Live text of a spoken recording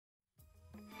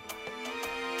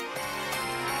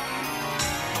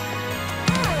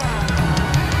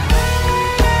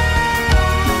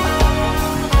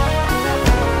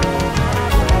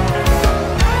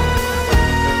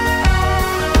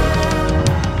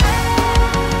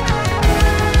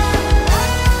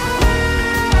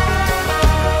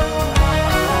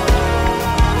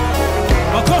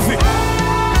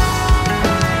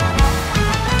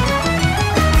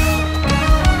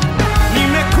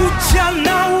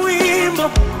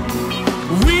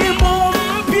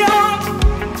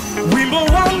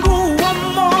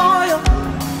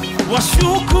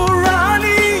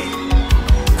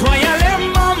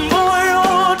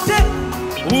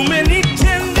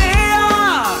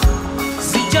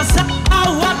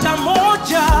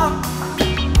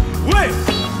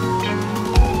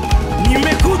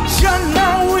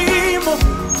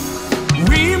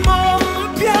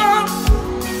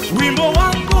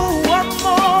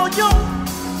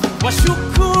wa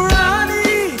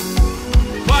shukrani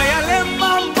kwa yale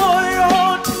mambo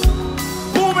yote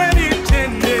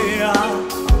umenitendea.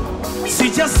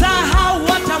 Sijasahau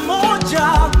hata moja.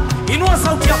 Inua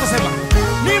sauti yako sema,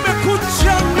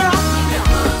 nimekuja na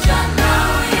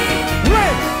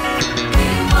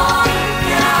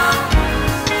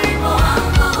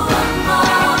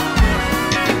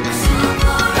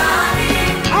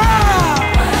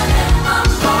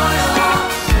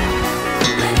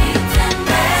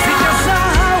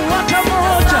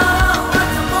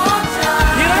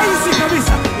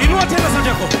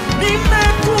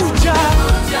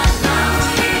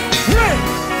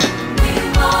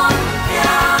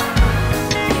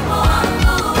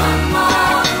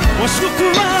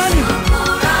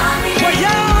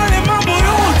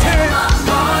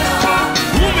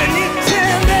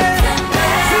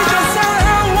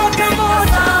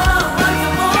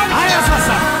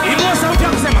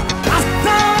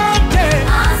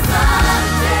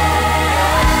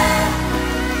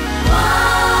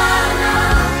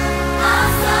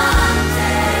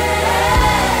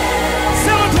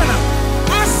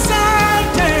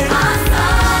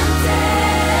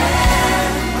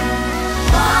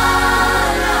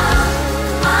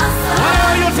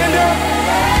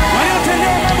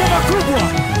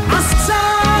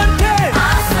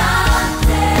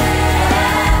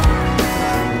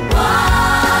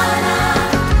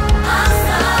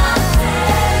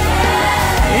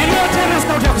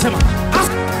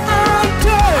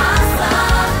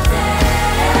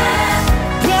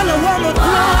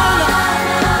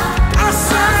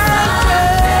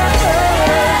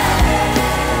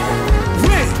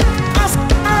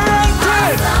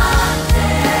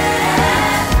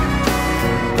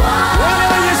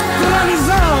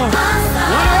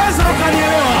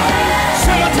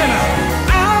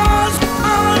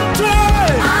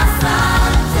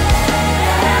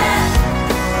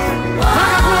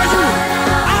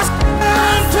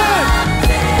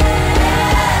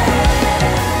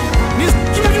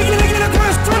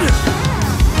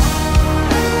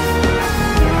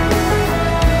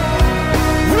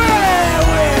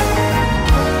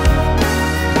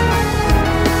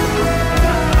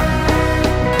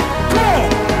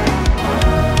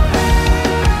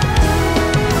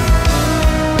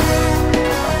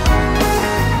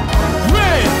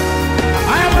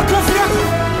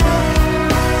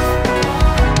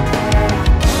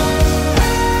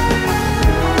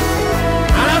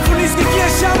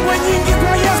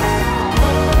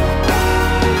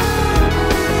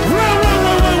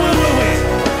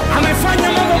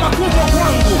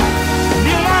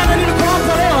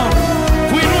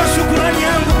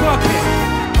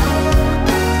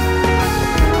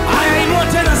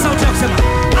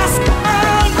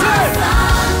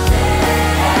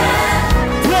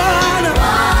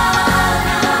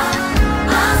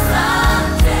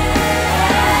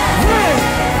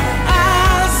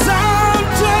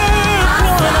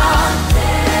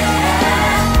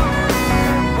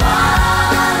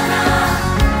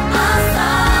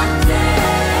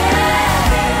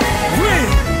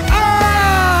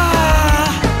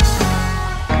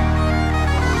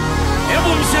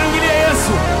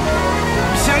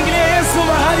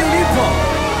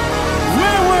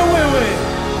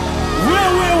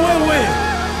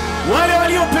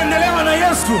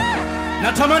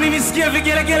natamani nisikie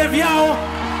vigelegele vyao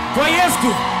kwa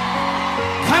Yesu.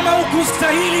 Kama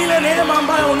ukustahili ile neema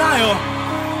ambayo unayo,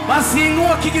 basi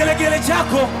inua kigelegele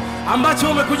chako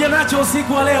ambacho umekuja nacho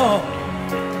usiku wa leo.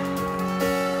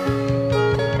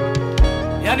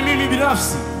 Yani mimi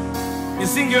binafsi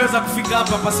nisingeweza kufika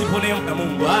hapa pasipo neema ya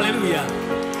Mungu. Haleluya.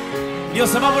 Ndio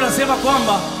sababu nasema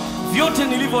kwamba vyote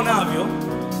nilivyo navyo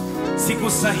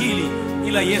sikustahili,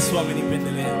 ila Yesu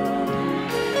amenipendelea.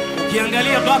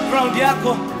 Ukiangalia background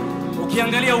yako,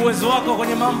 ukiangalia uwezo wako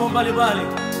kwenye mambo mbalimbali,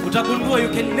 utagundua you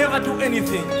can never do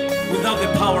anything without the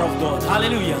power of God.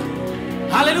 Hallelujah.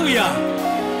 Hallelujah.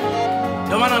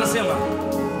 Ndio maana anasema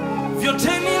vyote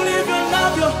nilivyo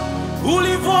navyo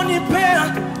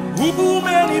ulivonipea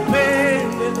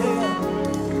umenipendelea.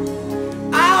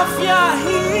 Afya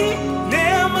hii,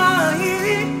 neema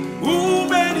hii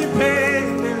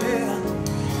umenipendelea.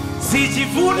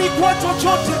 Sijivuni kwa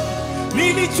chochote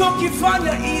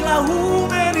nilichokifanya, ila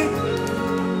umeni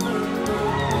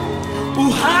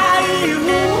uhai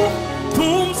huu,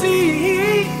 pumzi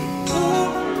hii.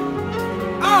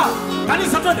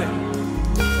 Kanisa twende.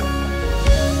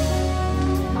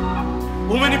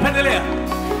 Umenipendelea.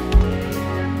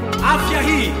 Afya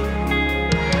hii,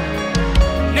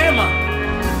 neema,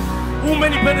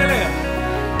 umenipendelea.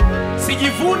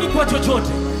 Sijivuni kwa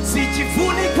chochote,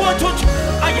 sijivuni kwa chochote.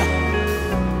 Aya.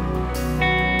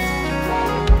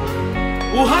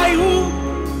 uhai huu.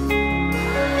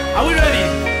 Are we ready?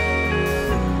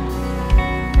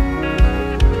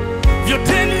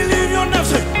 Vyote nilivyo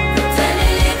navyo,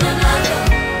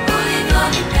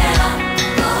 ulivyonipea,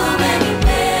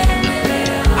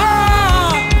 umenipendelea.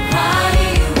 Uhai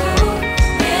huu,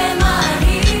 neema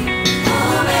hii,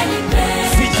 umenipea.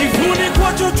 sijivuni kwa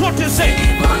chochote zaidi.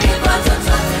 Sijivuni kwa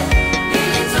chochote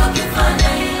nilichokifanya,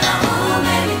 ila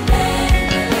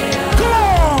umenipendelea.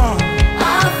 Come on.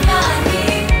 Afya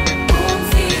hii,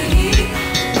 pumzi hii,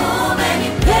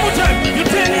 umenipea. One more time.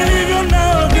 Vyote nilivyo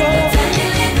navyo, Vyote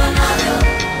nilivyo navyo,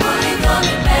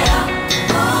 ulivyonipea,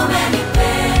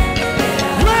 umenipendelea.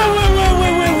 wewe.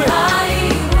 Uhai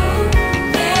huu,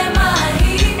 neema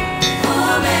hii,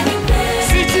 umenipea.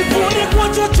 Sijivuni kwa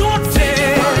chochote.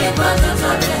 Sijivuni kwa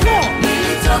chochote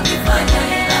nilichokifanya,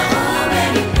 ila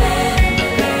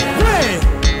umenipendelea. Wewe.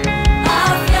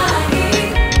 Afya hii,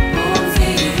 pumzi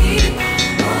hii,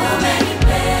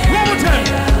 umenipea. One more time.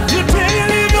 Vyote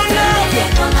nilivyo navyo,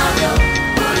 Nilivyo navyo,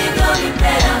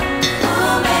 ulivyonipea,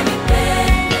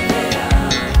 umenipendelea.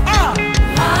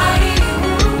 Uhai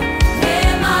huu,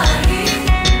 neema hii,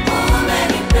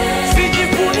 umenipea.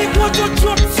 sijivuni kwa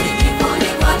chochote Sijivuni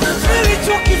kwa chochote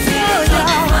nilichokifanya.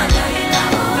 nilichokifanya, ila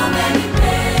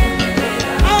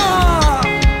umenipendelea.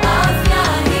 Afya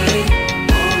hii,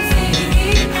 pumzi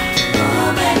hii,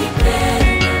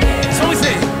 umenipendelea. So we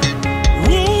say,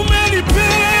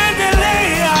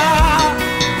 umenipendelea,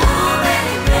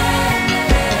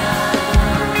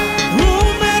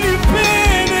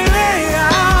 umenipendelea.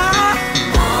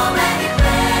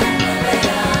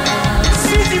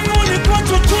 Sijivuni kwa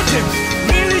chochote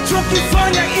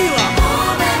nilichokifanya, ila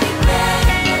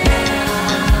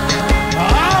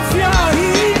afya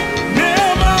hii,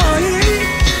 neema hii,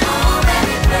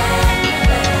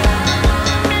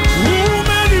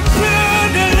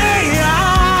 umenipendelea,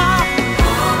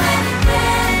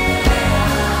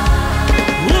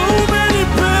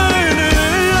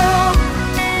 umenipendelea.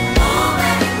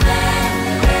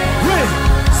 We,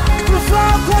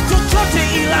 sikufaa kwa chochote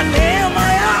ila neema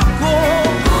yako.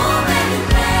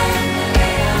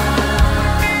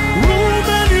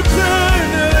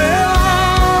 Umenipendelea.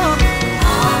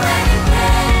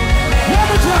 One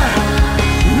more time.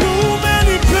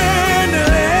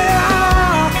 Umenipendelea.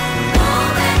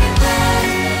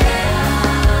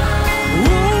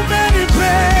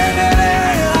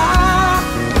 Umenipendelea.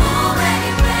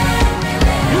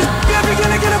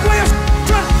 Get it, kwa Yesu.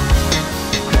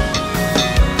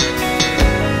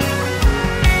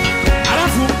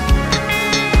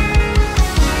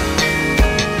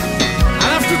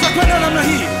 Alafu tutakwenda namna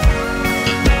hii.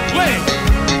 We,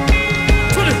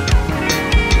 twende.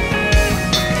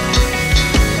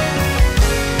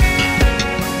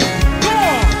 Go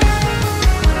on.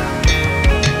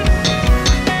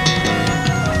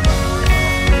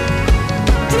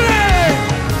 Twende.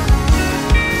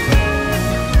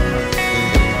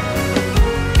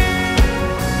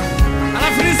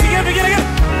 Alafu nisikie vigelegele.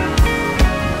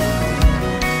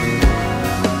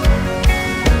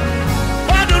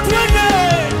 Bado twende.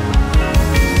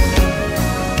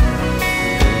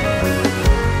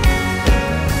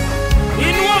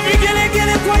 Inua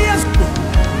vigelegele kwa Yesu.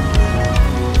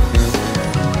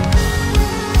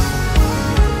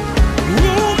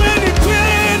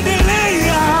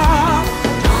 Umenipendelea.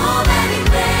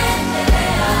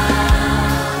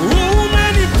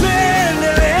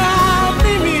 Umenipendelea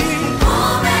mimi.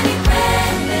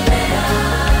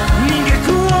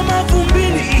 Ningekuwa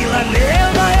mavumbini ila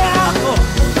neema yako.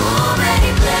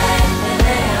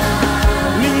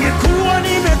 Ningekuwa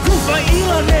nimekufa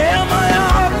ila neema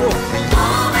yako.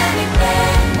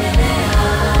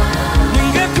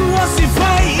 Ningekuwa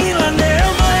sifai ila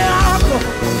neema yako.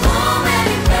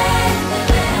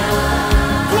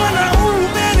 Bwana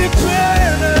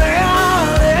umenipendelea.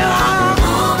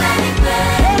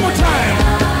 One more time.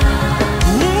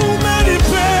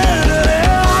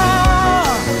 Umenipendelea.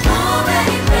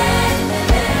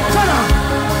 Tena.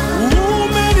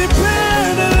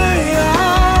 Umenipendelea.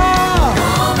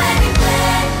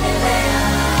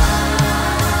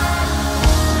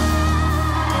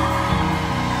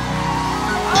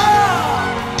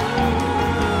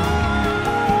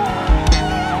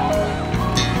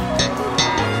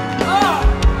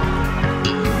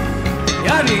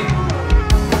 Yani,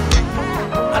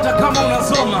 hata kama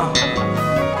unasoma,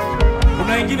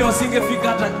 kuna wengine wasingefika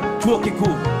hata chuo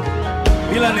kikuu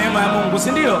bila neema ya Mungu,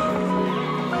 si ndio?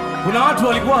 Kuna watu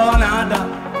walikuwa hawana ada,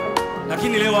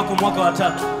 lakini leo wako mwaka wa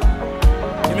 3.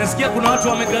 Nimesikia kuna watu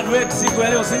wamegraduate siku ya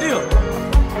leo, si ndio?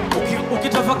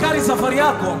 Ukitafakari safari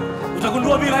yako,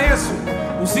 utagundua bila Yesu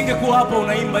usingekuwa hapa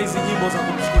unaimba hizi nyimbo za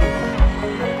kumshukuru,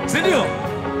 si ndio?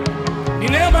 Ni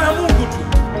neema ya Mungu tu.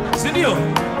 Si ndio?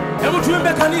 Hebu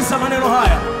tuimbe kanisa maneno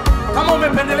haya. Kama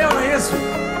umependelewa na Yesu,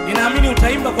 ninaamini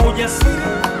utaimba kwa ujasiri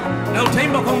na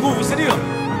utaimba kwa nguvu, si ndio?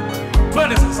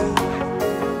 Twende sasa.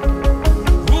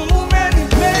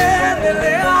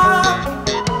 Umenipendelea.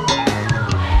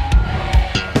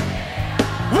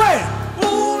 We,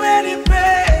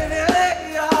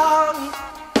 umenipendelea.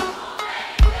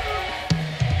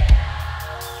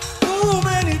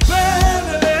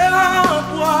 Umenipendelea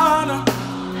Bwana.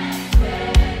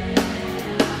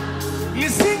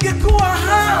 Nisingekuwa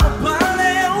hapa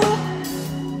leo.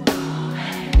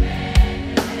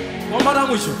 Kwa mara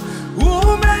mwisho.